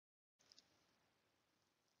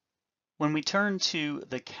When we turn to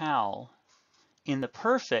the cal, in the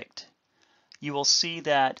perfect, you will see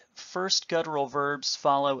that first guttural verbs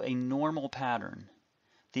follow a normal pattern.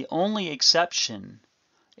 The only exception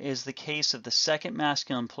is the case of the second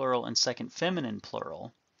masculine plural and second feminine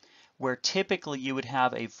plural, where typically you would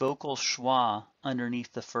have a vocal schwa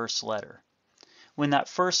underneath the first letter. When that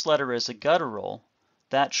first letter is a guttural,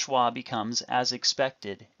 that schwa becomes, as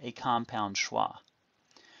expected, a compound schwa.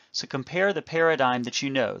 So compare the paradigm that you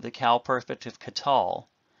know, the cal perfect of katal,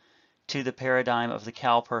 to the paradigm of the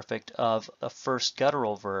cal perfect of a first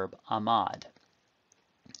guttural verb, amad.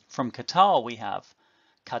 From katal we have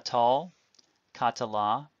katal,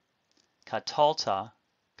 katala, katalta,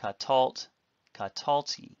 katalt,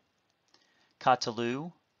 katalti.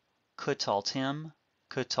 Katalu, kutaltim,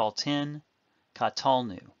 kutaltin,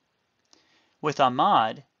 katalnu. With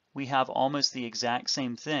amad, we have almost the exact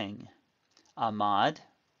same thing. Amad,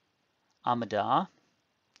 amada,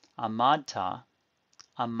 amadta,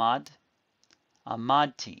 amad,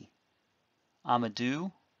 amadti,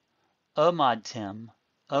 amadu, amadtim,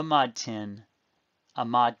 amadtin,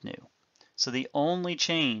 amadnu. So the only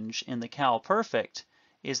change in the cal perfect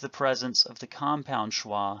is the presence of the compound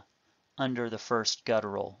schwa under the first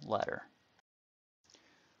guttural letter.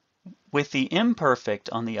 With the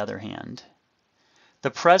imperfect, on the other hand,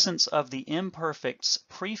 the presence of the imperfect's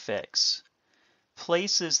prefix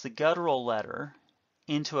places the guttural letter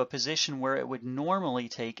into a position where it would normally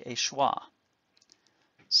take a schwa.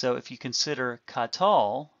 So if you consider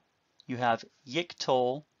katal, you have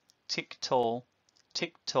yiktol, tiktol,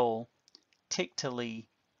 tiktol, tiktali,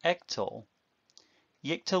 ektol,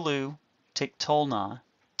 yiktalu, tiktolna,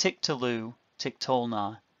 tiktalu,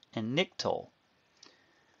 tiktolna, and niktol.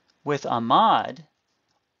 With amad,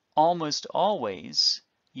 almost always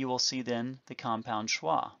you will see then the compound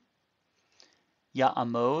schwa.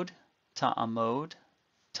 Ya'amod, ta'amod,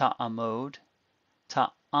 ta'amod,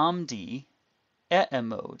 ta'amdi,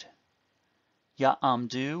 e'emod.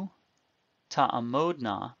 Ya'amdu,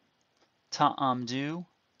 ta'amodna, ta'amdu,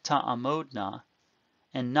 ta'amodna,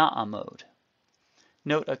 and na'amod.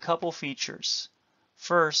 Note a couple features.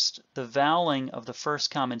 First, the vowelling of the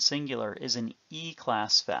first common singular is an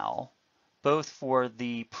E-class vowel, both for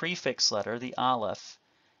the prefix letter, the aleph,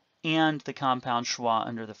 and the compound schwa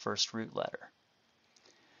under the first root letter.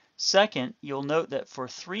 Second, you'll note that for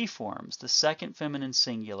three forms, the second feminine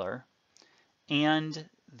singular and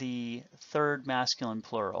the third masculine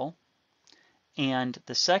plural and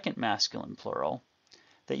the second masculine plural,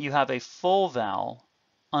 that you have a full vowel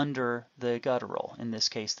under the guttural, in this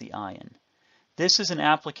case the ayin. This is an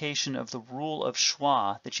application of the rule of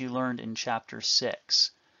schwa that you learned in chapter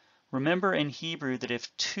 6. Remember in Hebrew that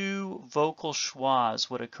if two vocal schwas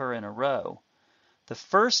would occur in a row, the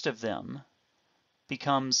first of them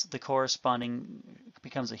becomes a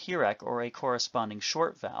hirek, or a corresponding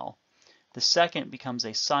short vowel. The second becomes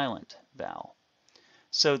a silent vowel.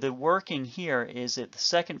 So the working here is that the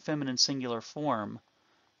second feminine singular form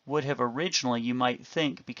would have originally, you might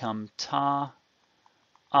think, become ta,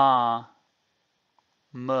 a,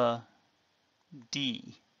 m,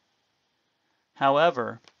 d.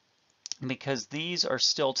 However, because these are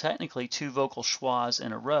still technically two vocal schwas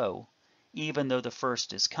in a row, even though the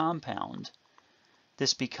first is compound,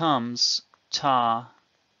 this becomes ta,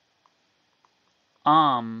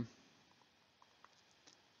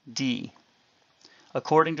 d.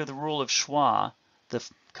 According to the rule of schwa, the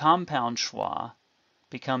compound schwa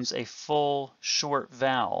becomes a full short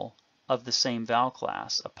vowel of the same vowel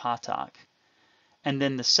class, a patak, and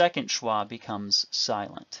then the second schwa becomes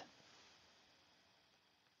silent.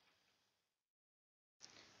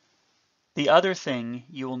 The other thing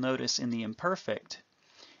you will notice in the imperfect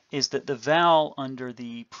is that the vowel under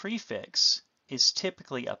the prefix is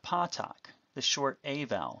typically a patak, the short a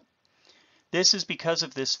vowel. This is because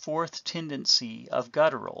of this fourth tendency of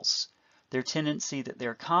gutturals, their tendency that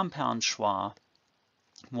their compound schwa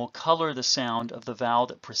will color the sound of the vowel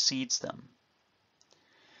that precedes them.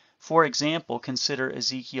 For example, consider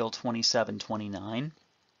Ezekiel 27:29.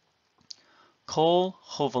 Kol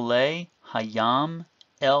hovale hayam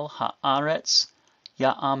el haaretz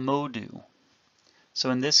ya'amodu. So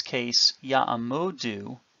in this case,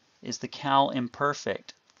 ya'amodu is the cal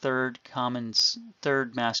imperfect, third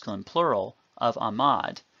masculine plural of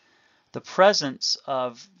amad. The presence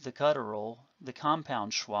of the guttural, the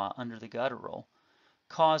compound schwa under the guttural,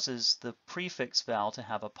 causes the prefix vowel to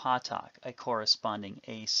have a patak, a corresponding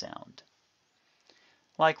a sound.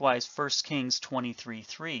 Likewise, 1 Kings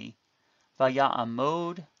 23:3,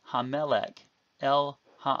 Vaya'amod hamelech el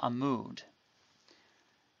ha'amud.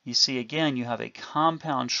 You see again, you have a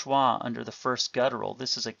compound schwa under the first guttural.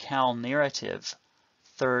 This is a cal narrative,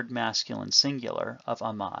 third masculine singular of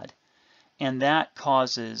Ahmad, and that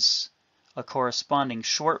causes a corresponding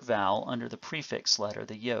short vowel under the prefix letter,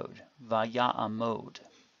 the yod, vaya'amod.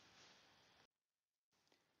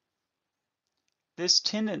 This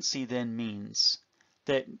tendency then means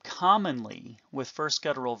that commonly with first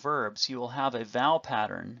guttural verbs you will have a vowel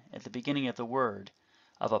pattern at the beginning of the word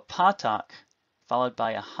of a patak followed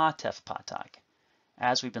by a hatef patak.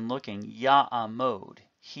 As we've been looking, ya'amod,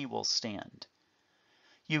 he will stand.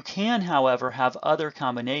 You can, however, have other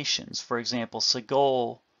combinations. For example,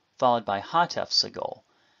 sagol followed by hatef sagol.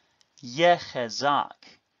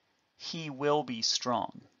 Yechezak, he will be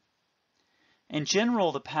strong. In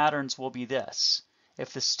general, the patterns will be this.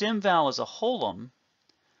 If the stem vowel is a holum,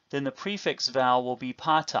 then the prefix vowel will be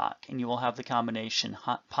patak, and you will have the combination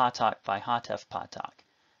patak by hatef patak,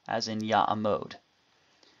 as in ya'amod.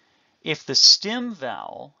 If the stem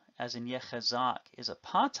vowel, as in yechezak, is a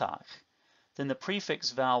patak, then the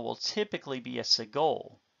prefix vowel will typically be a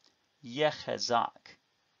sagol, yechezak.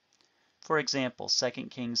 For example, 2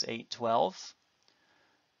 Kings 8:12,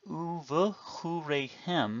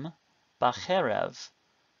 Uvechurehem bacherev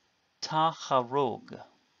tacharog.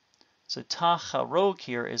 So tacharog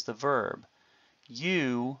here is the verb.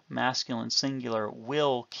 You, masculine singular,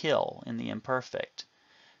 will kill in the imperfect.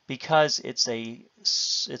 Because it's a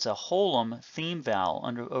holum theme vowel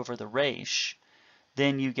over the resh,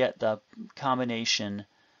 then you get the combination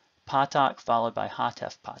patak followed by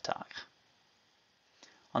hatef patak.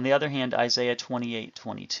 On the other hand, Isaiah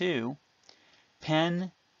 28:22,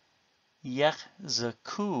 pen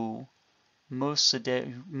yechzaku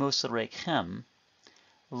mosarechem,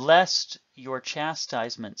 lest your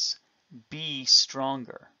chastisements be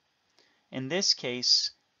stronger. In this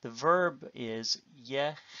case, the verb is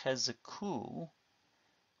yechezaku.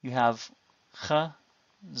 You have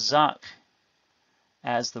chazak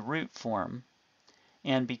as the root form,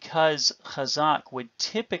 and because chazak would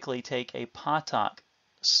typically take a patak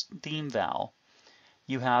theme vowel,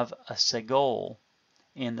 you have a sagol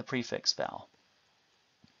in the prefix vowel.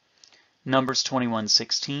 Numbers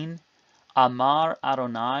 21:16, Amar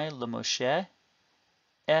Adonai leMoshe,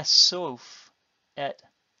 Esof et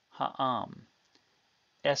ha'am.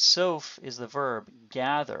 Esof is the verb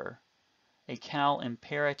gather, a cal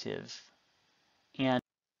imperative, and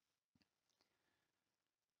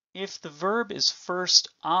if the verb is first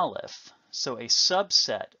aleph, so a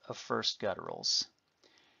subset of first gutturals,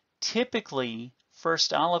 typically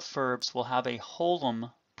first aleph verbs will have a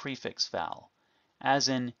holum prefix vowel, as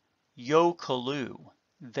in yokalu,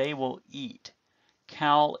 they will eat,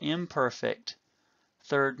 cal imperfect,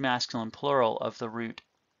 third masculine plural of the root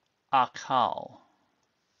akal,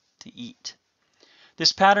 to eat.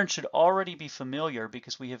 This pattern should already be familiar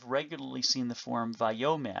because we have regularly seen the form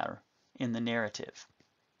vayomer in the narrative.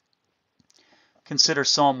 Consider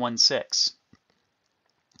Psalm 1:6.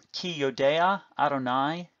 Ki yodea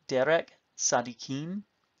Adonai derek tzadikim,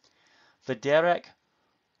 v'derek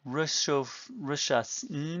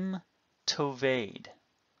rishasim toved.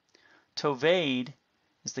 Toved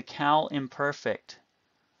is the cal imperfect,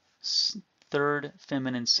 third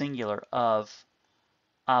feminine singular of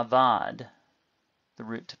avad, the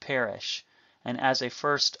root to perish, and as a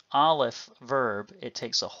first aleph verb, it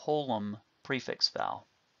takes a holum prefix vowel.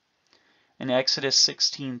 In Exodus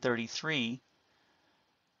 16:33,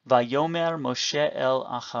 Vayomer Moshe el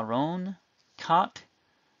Acharon, Kak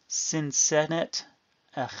sinsenet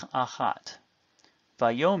achat.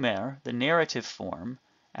 Vayomer, the narrative form,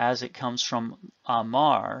 as it comes from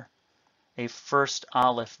Amar, a first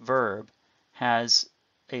aleph verb, has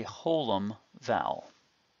a holum vowel.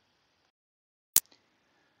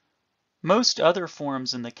 Most other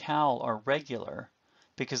forms in the cal are regular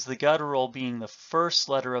because the guttural, being the first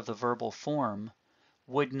letter of the verbal form,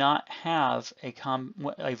 would not have a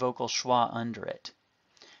vocal schwa under it.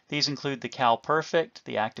 These include the cal perfect,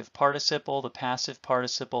 the active participle, the passive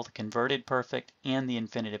participle, the converted perfect, and the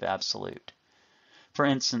infinitive absolute. For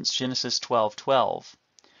instance, Genesis 12:12,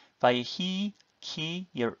 Vayehi ki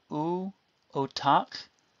yer'u otak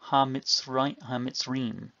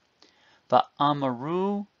ha-mitzrim,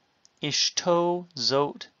 va'amaru ishto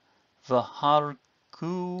zot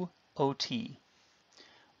v'hargu oti.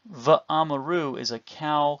 Va'amaru is a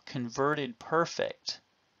cal converted perfect,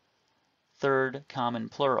 third common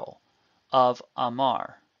plural, of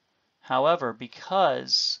Amar. However,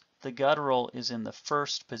 because the guttural is in the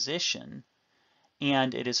first position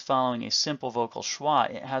and it is following a simple vocal schwa,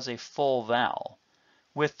 it has a full vowel.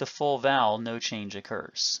 With the full vowel, no change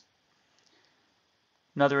occurs.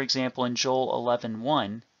 Another example in Joel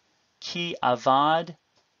 11:1, Ki avad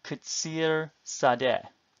kutsir sadeh,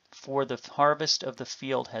 for the harvest of the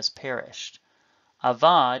field has perished.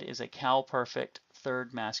 Avad is a Cal perfect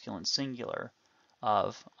third masculine singular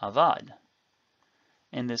of avad.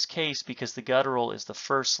 In this case, because the guttural is the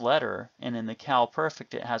first letter, and in the Cal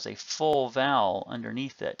perfect it has a full vowel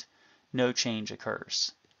underneath it, no change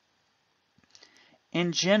occurs.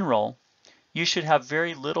 In general, you should have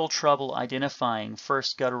very little trouble identifying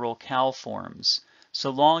first guttural Cal forms,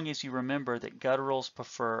 so long as you remember that gutturals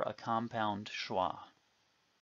prefer a compound schwa.